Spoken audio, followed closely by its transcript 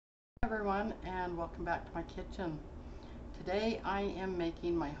everyone, and welcome back to my kitchen. Today I am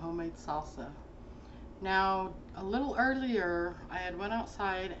making my homemade salsa. Now, a little earlier I had went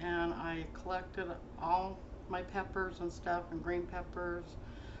outside and I collected all my peppers and stuff and green peppers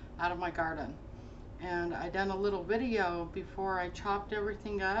out of my garden. And I done a little video before I chopped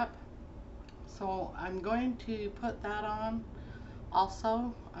everything up. So I'm going to put that on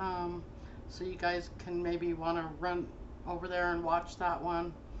also, so you guys can maybe want to run over there and watch that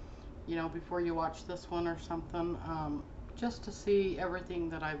one, you know, before you watch this one or something, just to see everything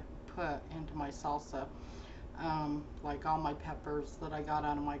that I've put into my salsa, like all my peppers that I got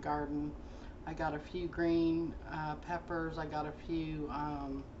out of my garden. I got a few green peppers, I got a few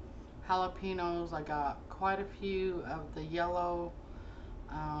jalapenos, I got quite a few of the yellow,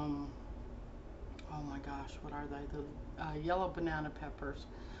 oh my gosh, what are they, the yellow banana peppers.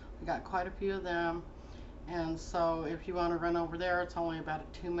 I got quite a few of them. And so if you want to run over there, it's only about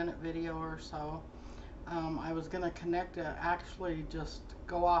a 2-minute video or so. I was going to connect it, actually just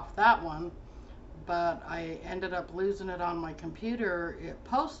go off that one, but I ended up losing it on my computer. It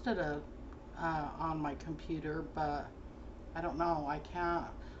posted it on my computer, but I don't know,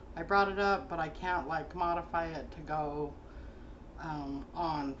 I brought it up, but I can't like modify it to go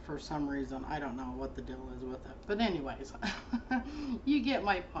on for some reason. I don't know what the deal is with it, but anyways, you get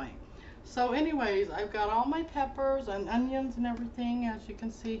my point. So anyways, I've got all my peppers and onions and everything, as you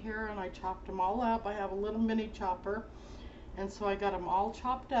can see here, and I chopped them all up. I have a little mini chopper, and so I got them all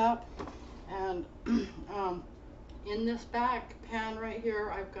chopped up. And in this back pan right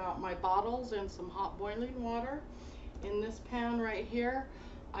here, I've got my bottles and some hot boiling water. In this pan right here,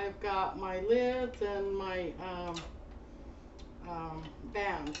 I've got my lids and my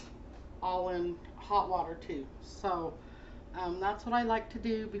bands, all in hot water too. So that's what I like to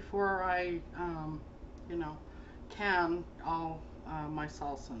do before I, you know, can all my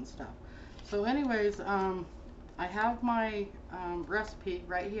salsa and stuff. So anyways, I have my recipe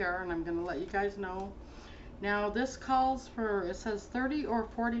right here, and I'm going to let you guys know. Now this calls for, it says 30 or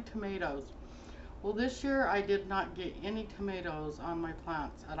 40 tomatoes. Well, this year I did not get any tomatoes on my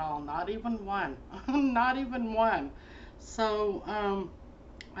plants at all, not even one, not even one. So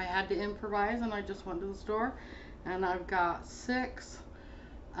I had to improvise, and I just went to the store. And I've got 6,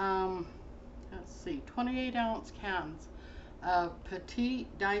 let's see, 28-ounce cans of Petite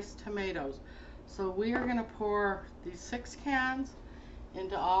diced tomatoes. So we are going to pour these 6 cans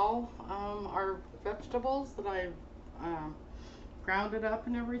into all our vegetables that I've grounded up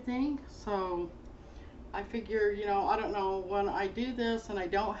and everything. So I figure, you know, I don't know, when I do this and I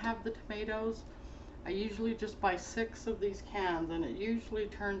don't have the tomatoes, I usually just buy 6 of these cans, and it usually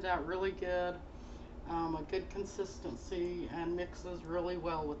turns out really good. A good consistency, and mixes really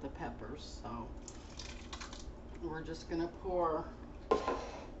well with the peppers. So we're just going to pour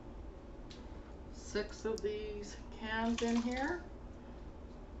 6 of these cans in here.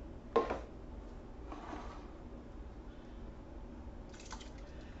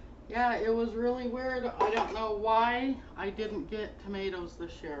 Yeah, it was really weird. I don't know why I didn't get tomatoes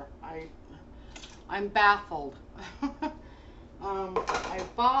this year. I'm baffled. I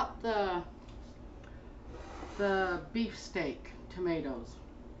bought the beefsteak tomatoes,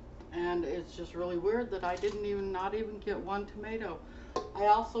 and it's just really weird that I didn't not even get one tomato. I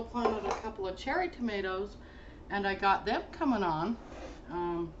also planted a couple of cherry tomatoes, and I got them coming on,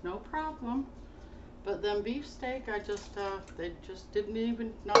 no problem. But then beefsteak, they just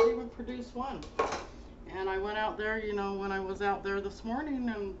not even produce one. And I went out there, you know, when I was out there this morning,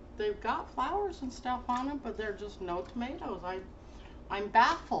 and they've got flowers and stuff on them, but they're just no tomatoes. I'm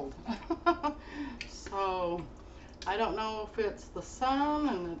baffled. So I don't know if it's the sun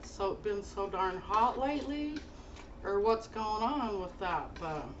and it's been so darn hot lately, or what's going on with that,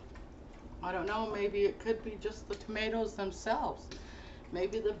 but I don't know. Maybe it could be just the tomatoes themselves.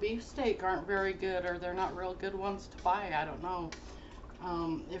 Maybe the beefsteak aren't very good, or they're not real good ones to buy. I don't know.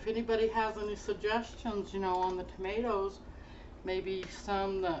 If anybody has any suggestions, you know, on the tomatoes, maybe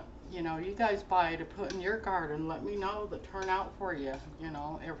some that, you know, you guys buy to put in your garden, let me know, that turn out for you, you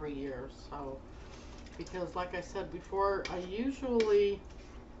know, every year. So, because like I said before, I usually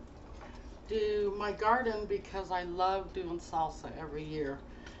do my garden because I love doing salsa every year.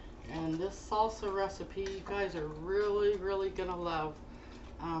 And this salsa recipe, you guys are really, really gonna love.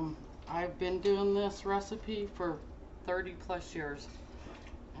 I've been doing this recipe for 30 plus years.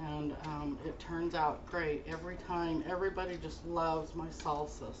 And it turns out great every time. Everybody just loves my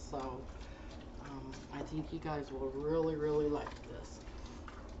salsa, so I think you guys will really, really like this.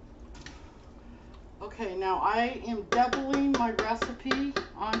 Okay, now I am doubling my recipe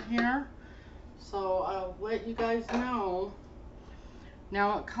on here, so I'll let you guys know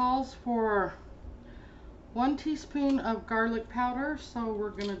Now it calls for 1 teaspoon of garlic powder, so we're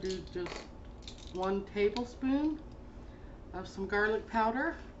going to do just 1 tablespoon of some garlic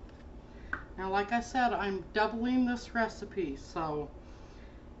powder. Now, like I said, I'm doubling this recipe, so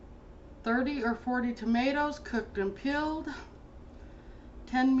 30 or 40 tomatoes cooked and peeled,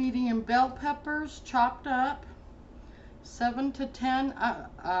 10 medium bell peppers chopped up, 7 to 10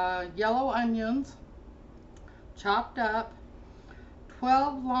 yellow onions chopped up,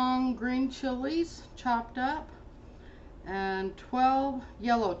 12 long green chilies chopped up, and 12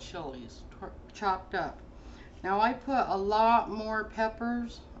 yellow chilies chopped up. Now I put a lot more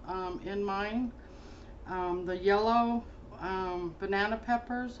peppers in mine. The yellow banana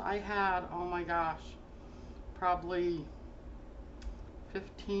peppers, I had, oh my gosh, probably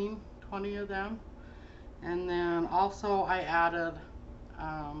 15, 20 of them. And then also I added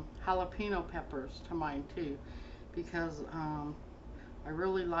jalapeno peppers to mine too, because I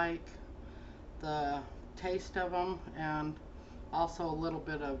really like the taste of them, and also a little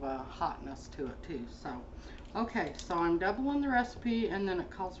bit of hotness to it too. So, okay, so I'm doubling the recipe, and then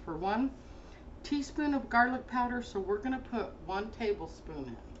it calls for 1 teaspoon of garlic powder, so we're going to put 1 tablespoon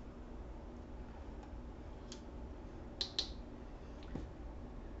in.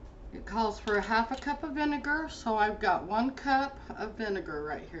 It calls for a 1/2 cup of vinegar, so I've got 1 cup of vinegar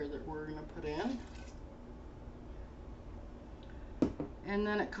right here that we're going to put in. And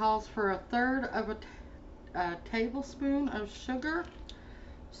then it calls for 1/3 of a tablespoon of sugar,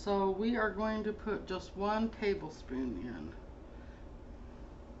 so we are going to put just 1 tablespoon in.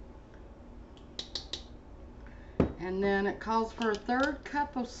 And then it calls for 1/3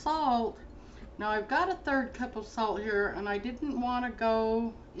 cup of salt. Now I've got a 1/3 cup of salt here, and I didn't want to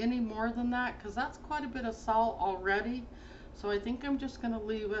go any more than that because that's quite a bit of salt already. So I think I'm just going to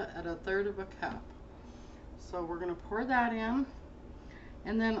leave it at 1/3 of a cup. So we're going to pour that in.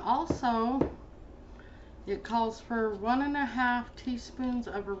 And then also it calls for 1½ teaspoons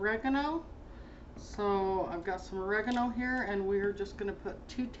of oregano. So I've got some oregano here, and we're just going to put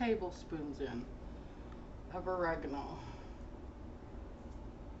 2 tablespoons in of oregano.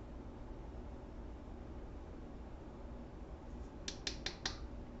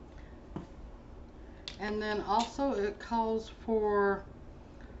 And then also it calls for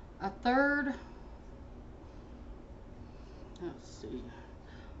 1/3, let's see,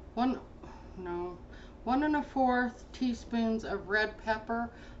 1¼ teaspoons of red pepper.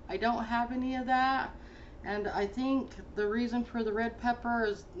 I don't have any of that, and I think the reason for the red pepper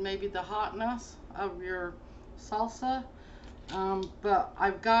is maybe the hotness of your salsa, but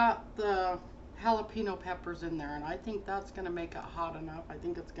I've got the jalapeno peppers in there, and I think that's going to make it hot enough. I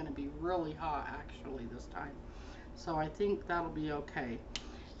think it's going to be really hot actually this time, so I think that'll be okay.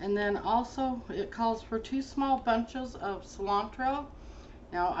 And then also it calls for 2 small bunches of cilantro.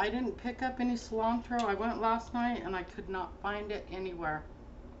 Now I didn't pick up any cilantro. I went last night and I could not find it anywhere,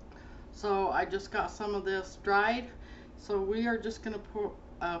 so I just got some of this dried. So we are just going to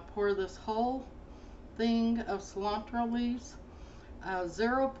pour this whole thing of cilantro leaves.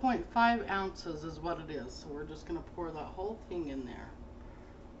 0.5 ounces is what it is, so we're just going to pour that whole thing in there.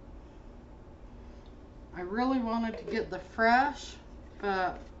 I really wanted to get the fresh,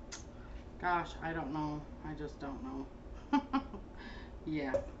 but gosh, I don't know. I just don't know.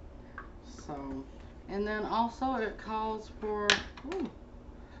 Yeah. So, and then also it calls for, ooh,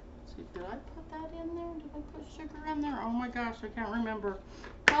 let's see, did I put that in there? Did I put sugar in there? Oh my gosh, I can't remember.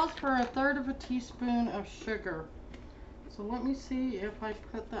 It calls for 1/3 of a teaspoon of sugar. So let me see if I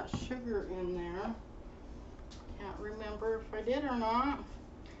put that sugar in there. Can't remember if I did or not.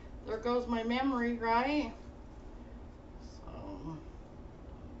 There goes my memory, right? So, I'm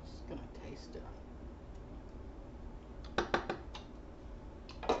just gonna taste it.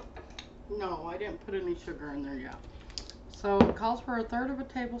 No, I didn't put any sugar in there yet. So it calls for 1/3 of a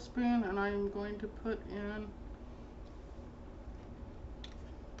tablespoon, and I'm going to put in,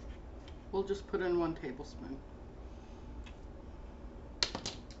 we'll just put in 1 tablespoon.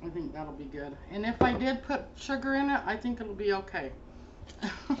 I think that'll be good. And if I did put sugar in it, I think it'll be okay.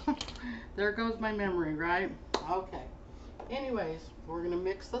 There goes my memory, right? Okay. Anyways, we're going to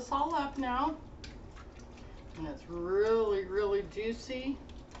mix this all up now. And it's really, really juicy.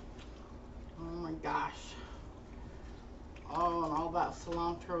 Oh my gosh. Oh, and all that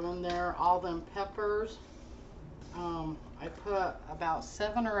cilantro in there, all them peppers. I put about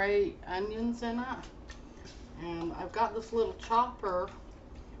 7 or 8 onions in it. And I've got this little chopper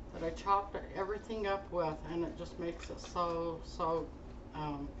that I chopped everything up with, and it just makes it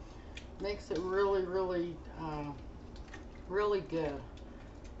makes it really, really, really good.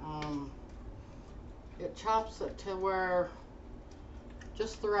 It chops it to where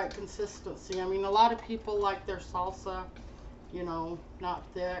just the right consistency. I mean, a lot of people like their salsa, you know, not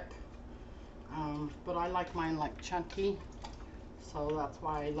thick, but I like mine like chunky, so that's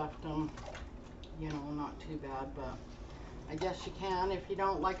why I left them, you know, not too bad. But I guess you can, if you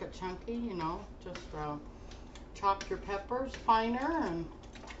don't like it chunky, you know, just chop your peppers finer, and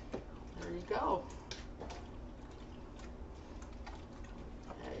there you go.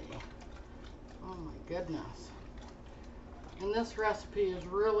 Okay. Oh my goodness. And this recipe is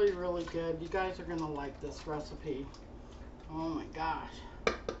really, really good. You guys are gonna like this recipe. Oh my gosh.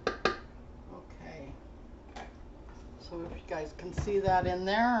 Okay. So if you guys can see that in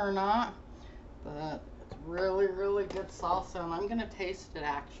there or not, but it's really, really good salsa, and I'm gonna taste it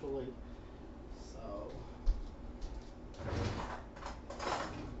actually. So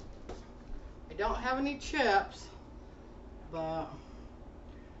I don't have any chips, but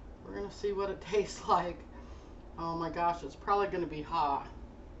we're gonna see what it tastes like. Oh my gosh, it's probably gonna be hot.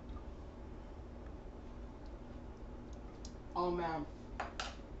 Oh man,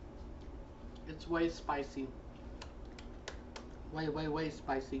 it's way spicy. Way, way, way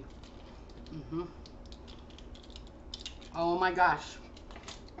spicy. Oh my gosh.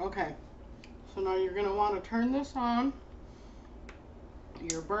 Okay, so now you're gonna want to turn this on,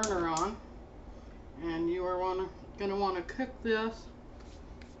 your burner on, and you are gonna want to cook this.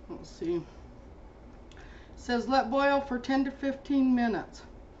 Let's see. It says let boil for 10 to 15 minutes.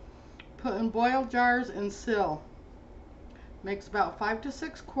 Put in boiled jars and seal. Makes about 5 to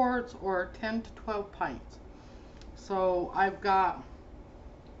 6 quarts or 10 to 12 pints. So I've got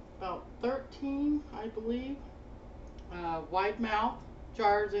about 13, I believe, wide mouth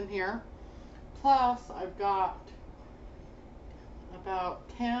jars in here. Plus I've got about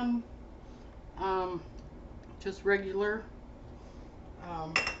 10 just regular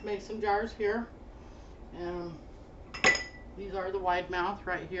mason jars here, and these are the wide mouth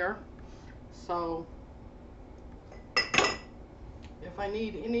right here. So if I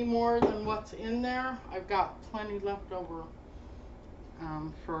need any more than what's in there, I've got plenty left over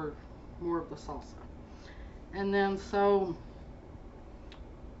for more of the salsa. And then so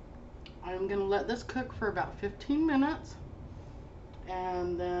I'm gonna let this cook for about 15 minutes,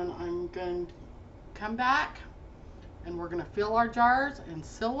 and then I'm going to come back and we're gonna fill our jars and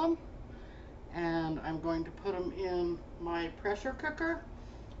seal them, and I'm going to put them in my pressure cooker.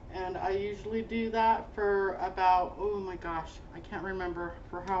 And I usually do that for about, oh my gosh, I can't remember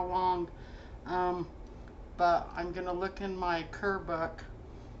for how long, but I'm gonna look in my cur book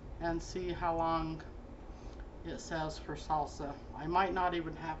and see how long it says for salsa. I might not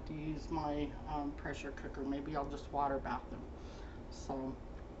even have to use my pressure cooker. Maybe I'll just water bath them. So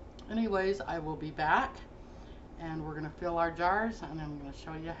anyways, I will be back, and we're gonna fill our jars, and I'm gonna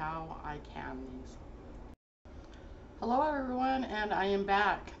show you how I can these. Hello everyone, and I am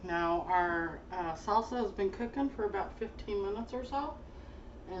back. Now our salsa has been cooking for about 15 minutes or so,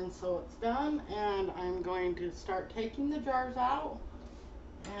 and so it's done, and I'm going to start taking the jars out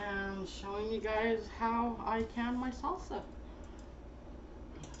and showing you guys how I can my salsa.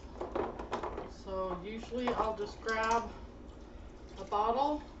 So usually I'll just grab a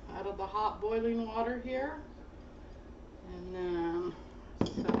bottle out of the hot boiling water here, and then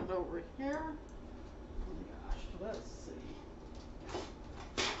set it over here. Let's see.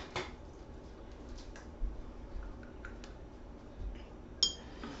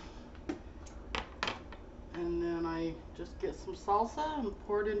 And then I just get some salsa and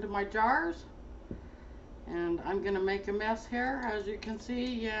pour it into my jars. And I'm gonna make a mess here, as you can see.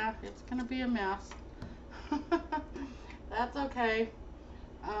 Yeah, it's gonna be a mess. That's okay.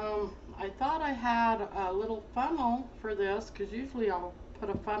 I thought I had a little funnel for this, because usually I'll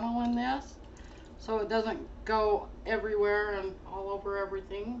put a funnel in this so it doesn't go everywhere and all over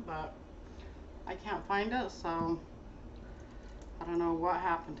everything, but I can't find it, so I don't know what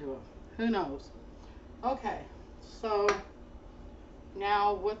happened to it. Who knows? Okay, so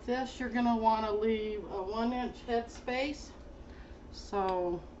now with this, you're going to want to leave a 1-inch head space,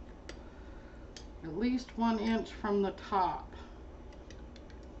 so at least 1 inch from the top.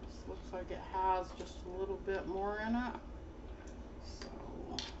 This looks like it has just a little bit more in it.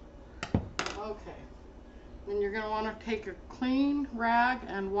 Okay, then you're going to want to take a clean rag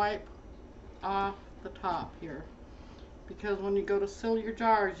and wipe off the top here, because when you go to seal your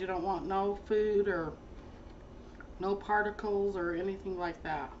jars, you don't want no food or no particles or anything like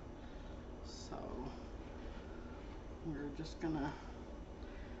that. So we're just going to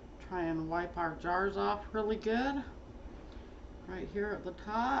try and wipe our jars off really good right here at the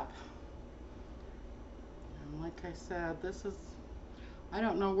top. And like I said, this is, I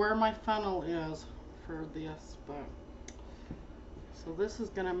don't know where my funnel is for this, but So this is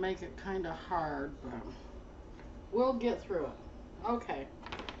going to make it kind of hard, but we'll get through it. Okay.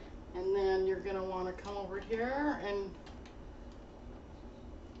 And then you're going to want to come over here, and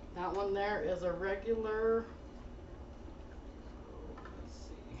that one there is a regular, let's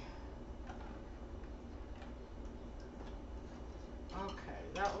see. Okay,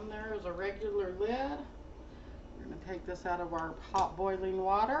 that one there is a regular lid. We're going to take this out of our hot boiling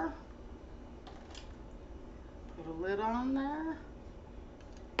water. Put a lid on there.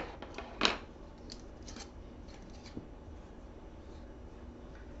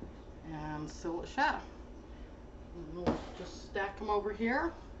 And seal it shut. And we'll just stack them over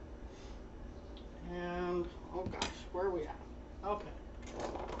here. And, oh gosh, where are we at? Okay.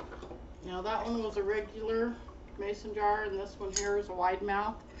 Now that one was a regular mason jar, and this one here is a wide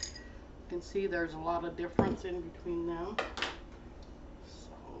mouth. You can see there's a lot of difference in between them.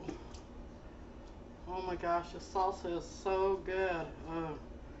 So, oh my gosh, this salsa is so good. Oh,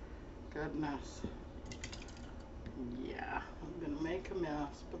 goodness. Yeah, I'm gonna make a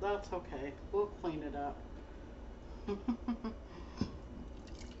mess, but that's okay. We'll clean it up.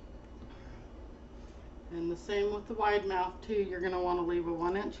 And the same with the wide mouth too. You're gonna want to leave a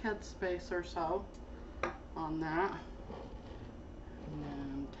 1-inch head space or so on that. And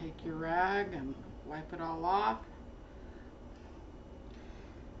then take your rag and wipe it all off.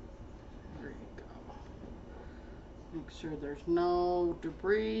 There you go. Make sure there's no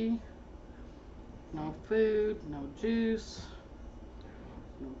debris, no food, no juice,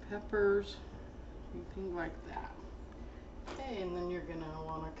 no peppers, anything like that. Okay, and then you're going to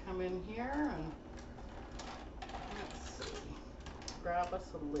want to come in here and, let's see, grab us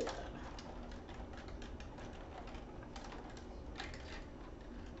a lid.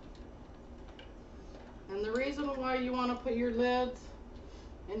 And the reason why you want to put your lids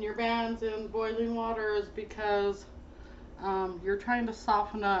and your bands in boiling water is because you're trying to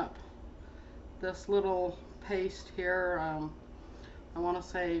soften up this little paste here. I want to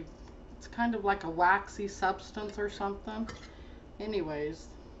say it's kind of like a waxy substance or something. Anyways,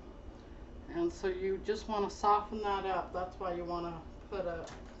 and so you just want to soften that up. That's why you want to put a,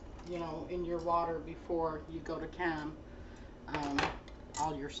 you know, in your water before you go to can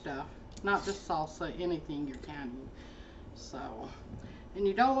all your stuff. Not just salsa, anything you're canning. So, and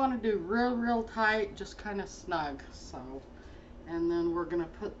you don't want to do real tight, just kind of snug. So, and then we're going to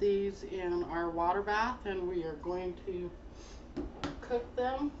put these in our water bath, and we are going to cook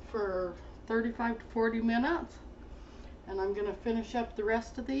them for 35 to 40 minutes. And I'm going to finish up the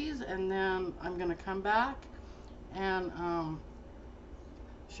rest of these, and then I'm going to come back and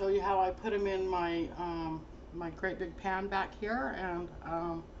show you how I put them in my my great big pan back here, and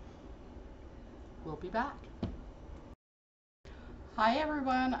we'll be back. Hi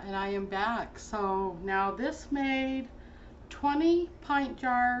everyone, and I am back. So now this made 20 pint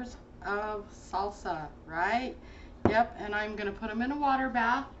jars of salsa, right? Yep, and I'm going to put them in a water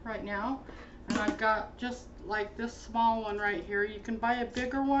bath right now. And I've got just like this small one right here. You can buy a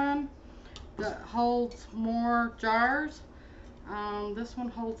bigger one that holds more jars. This one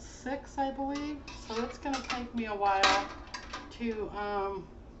holds 6, I believe. So it's going to take me a while to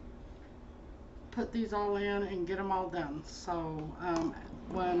put these all in and get them all done. So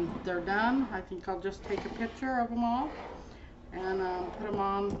when they're done, I think I'll just take a picture of them all and put them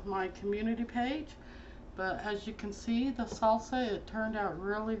on my community page. But as you can see, the salsa, it turned out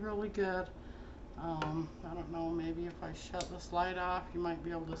really good. I don't know, maybe if I shut this light off, you might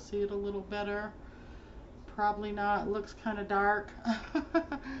be able to see it a little better. Probably not, it looks kind of dark.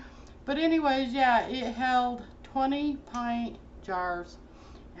 But anyways, yeah, it held 20 pint jars.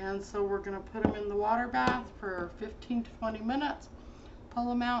 And so we're going to put them in the water bath for 15 to 20 minutes, pull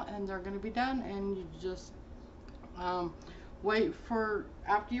them out, and they're going to be done. And you just wait for,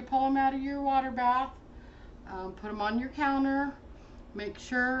 after you pull them out of your water bath, put them on your counter. Make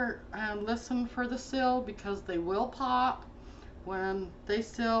sure and listen for the seal, because they will pop when they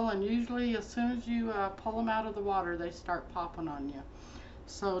seal, and usually as soon as you pull them out of the water, they start popping on you.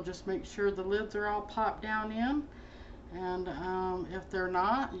 So just make sure the lids are all popped down in, and if they're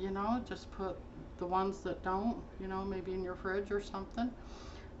not, you know, just put the ones that don't, you know, maybe in your fridge or something.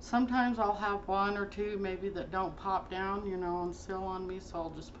 Sometimes I'll have 1 or 2 maybe that don't pop down, you know, and seal on me, so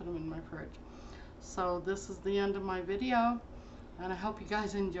I'll just put them in my fridge. So this is the end of my video, and I hope you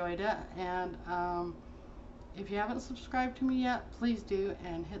guys enjoyed it. And if you haven't subscribed to me yet, please do,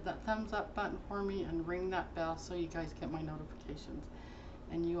 and hit that thumbs up button for me and ring that bell so you guys get my notifications.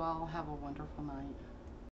 And you all have a wonderful night.